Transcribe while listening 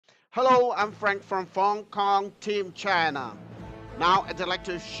Hello, I'm Frank from Hong Kong Team China. Now I'd like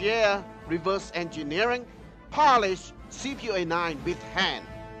to share reverse engineering polish CPU A9 with hand.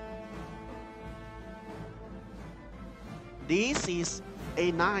 This is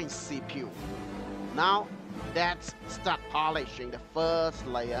A9 CPU. Now let's start polishing the first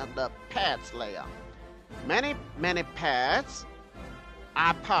layer, the pads layer. Many pads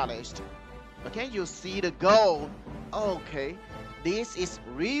are polished. Okay, you see the gold. Okay, this is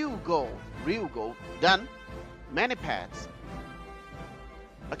real gold. Done. Many pads.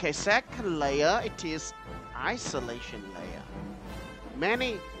 Okay, second layer, it is isolation layer.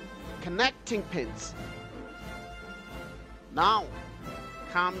 Many connecting pins. Now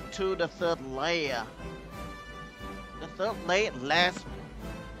come to the third layer. The third layer, less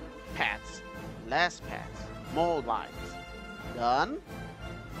pads, more lines. Done.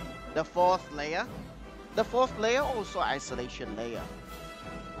 The fourth layer also isolation layer.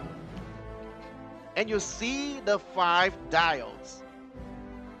 And you see the 5 diodes.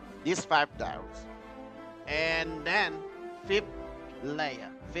 These 5 diodes. And then fifth layer,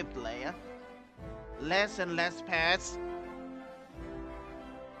 less and less pads.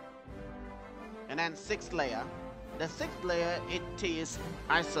 And then sixth layer. The sixth layer, it is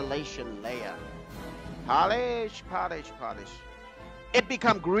isolation layer. Polish. It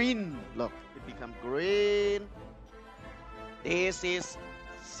become green. Look, it become green. This is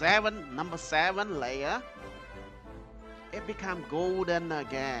number 7 layer. It become golden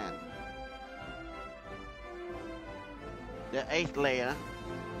again. The 8th layer.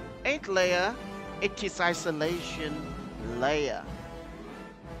 It is isolation layer.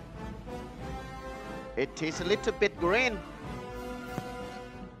 It is a little bit green.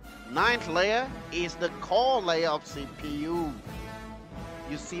 9th layer is the core layer of CPU.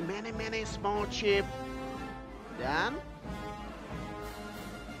 You see many small chips. Then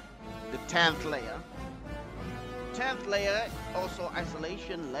the 10th layer. 10th layer, also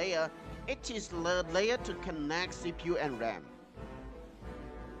isolation layer. It is the layer to connect CPU and RAM.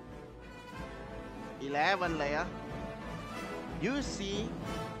 11th layer. You see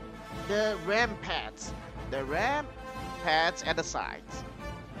the RAM pads. The RAM pads at the sides.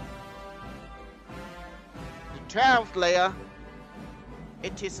 The 12th layer.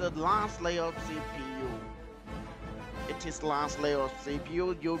 It is the last layer of CPU. It is last layer of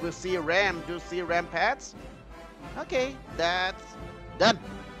CPU. You will see RAM. Do you see RAM pads? Okay, that's done.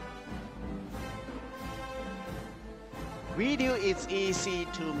 Video is easy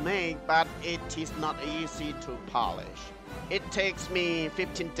to make, but it is not easy to polish. It takes me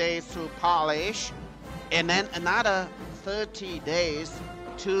 15 days to polish, and then another 30 days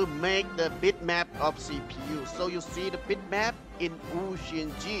to make the bitmap of CPU. So you see the bitmap in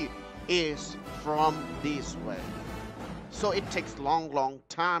Wuxinji is from this way. So it takes long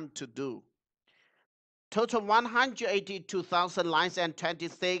time to do. Total 182,000 lines and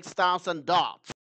 26,000 dots.